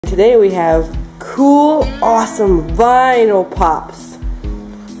Today we have cool, awesome vinyl pops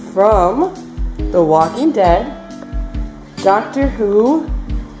from The Walking Dead, Doctor Who,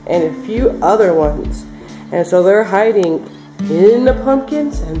 and a few other ones. And so they're hiding in the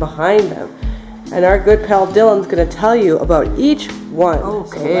pumpkins and behind them. And our good pal Dylan's going to tell you about each one.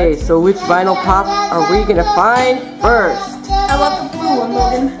 Okay, so which vinyl pop are we going to find first? I want the blue one,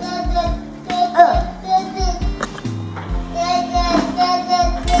 Logan.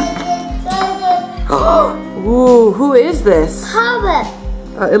 Ooh, who is this? Hobbit.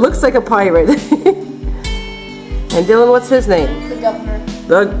 It looks like a pirate. And Dylan, what's his name? The Governor.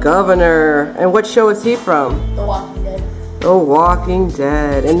 The Governor. And what show is he from? The Walking Dead. The Walking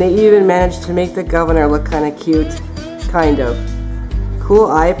Dead. And they even managed to make the Governor look kind of cute. Kind of. Cool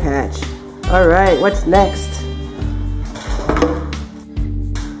eye patch. Alright, what's next?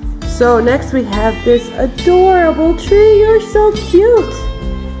 So next we have this adorable tree. You're so cute.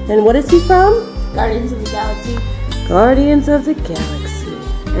 And what is he from? Guardians of the Galaxy. Guardians of the Galaxy.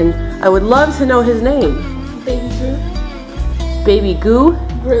 And I would love to know his name. Baby Groot. Baby Goo?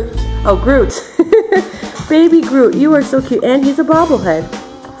 Groot. Oh, Groot. Baby Groot, you are so cute. And he's a bobblehead.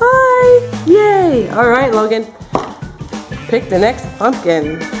 Hi! Yay! Alright, Logan. Pick the next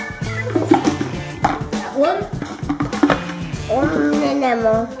pumpkin. That one.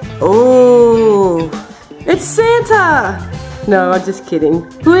 Oh, it's Santa! No, I'm just kidding.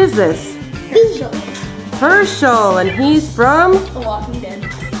 Who is this? Herschel, and he's from The Walking Dead.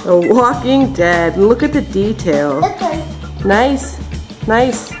 The Walking Dead. Look at the detail. Okay. Nice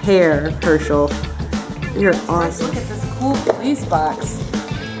hair, Herschel. You're awesome. Look at this cool police box.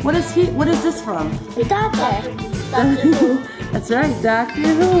 What is this from? Doctor Who. That's right, Doctor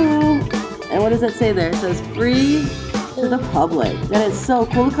Who. And what does that say there? It says free to the public. That is so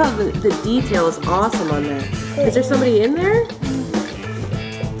cool. Look how the detail is awesome on that. Is there somebody in there?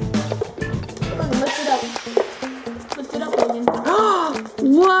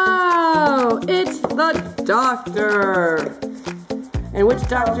 Wow! It's the Doctor! And which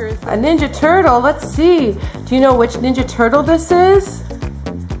Doctor is a Ninja Turtle? Let's see. Do you know which Ninja Turtle this is?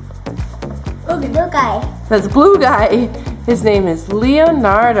 Oh, the blue guy. That's Blue Guy. His name is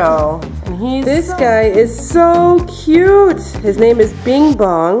Leonardo. And this guy is so cute. His name is Bing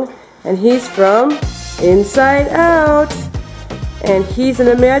Bong. And he's from Inside Out. And he's an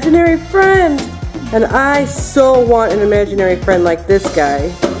imaginary friend. And I so want an imaginary friend like this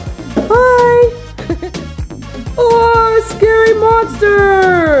guy. Hi! Oh, scary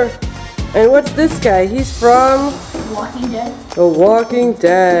monster! And what's this guy? He's from The Walking Dead. The Walking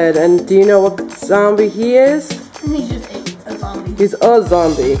Dead. And do you know what zombie he is? He's just a zombie. He's a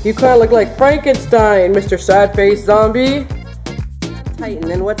zombie. You kind of look like Frankenstein, Mr. Sad-Faced Zombie.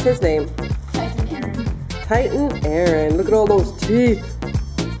 Titan, and what's his name? Titan Aaron. Titan Aaron. Look at all those teeth.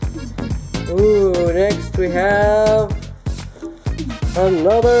 Ooh, next we have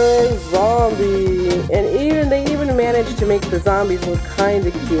another zombie. And they even managed to make the zombies look kind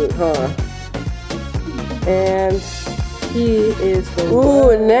of cute, huh? And he is the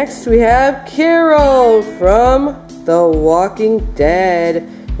Ooh, and next we have Carol from The Walking Dead.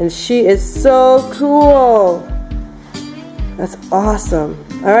 And she is so cool. That's awesome.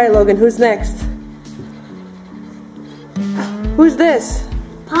 Alright, Logan, who's next? Who's this?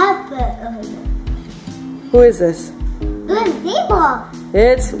 Papa. Who is this? Good people.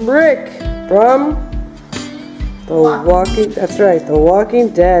 It's Rick from The Walking. That's right, The Walking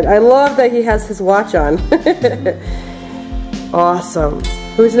Dead. I love that he has his watch on. Awesome.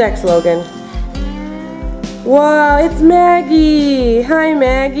 Who's next, Logan? Wow, it's Maggie. Hi,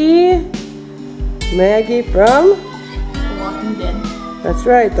 Maggie. Maggie from The Walking Dead. That's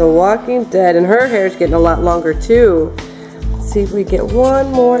right, The Walking Dead. And her hair's getting a lot longer too. Let's see if we get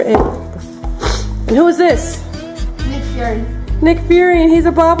one more in. And who is this? Nick Fury. Nick Fury, and he's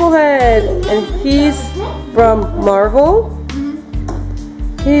a bobblehead. And he's from Marvel.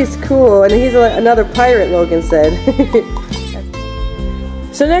 He's cool, and he's another pirate, Logan said.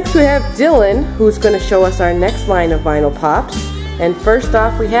 So next we have Dylan, who's going to show us our next line of vinyl pops. And first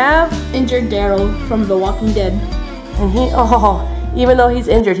off we have Injured Daryl from The Walking Dead. And even though he's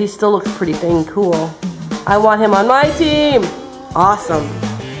injured, he still looks pretty dang cool. I want him on my team. Awesome.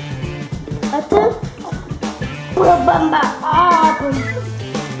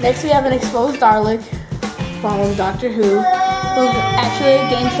 Next we have an exposed Dalek from Doctor Who, who's actually a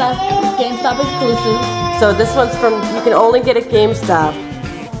GameStop exclusive. So this one's you can only get at GameStop.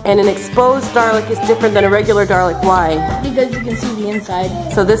 And an exposed Dalek is different than a regular Dalek. Why? Because you can see the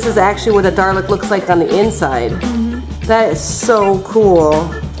inside. So this is actually what a Dalek looks like on the inside. That is so cool.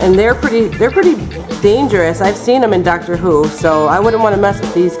 And they're pretty dangerous. I've seen them in Doctor Who, so I wouldn't want to mess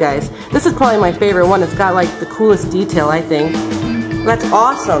with these guys. This is probably my favorite one. It's got like the coolest detail, I think. That's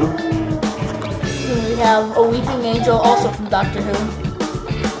awesome. And we have a weeping angel, also from Doctor Who.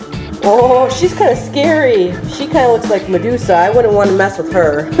 Oh, she's kind of scary. She kind of looks like Medusa. I wouldn't want to mess with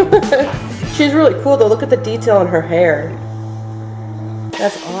her. She's really cool though. Look at the detail in her hair.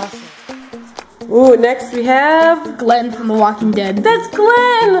 That's awesome. Ooh, next we have Glenn from The Walking Dead. That's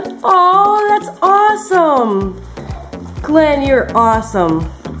Glenn! Oh, that's awesome! Glenn, you're awesome.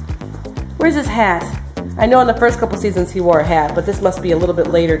 Where's his hat? I know in the first couple seasons he wore a hat, but this must be a little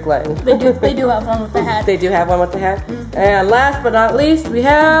bit later, Glenn. They do have one with the hat. They do have one with the hat. Mm-hmm. And last but not least, we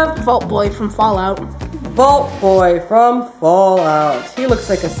have Vault Boy from Fallout. Vault Boy from Fallout. He looks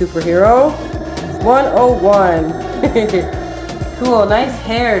like a superhero. 101. Cool, nice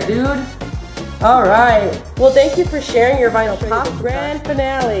hair, dude. Alright, well thank you for sharing your vinyl pop. Grand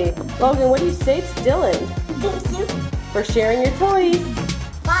finale. Logan, what do you say to Dylan? Thank you. For sharing your toys.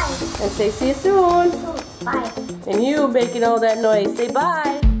 Bye. And say see you soon. Bye. And you making all that noise. Say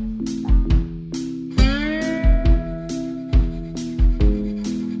bye.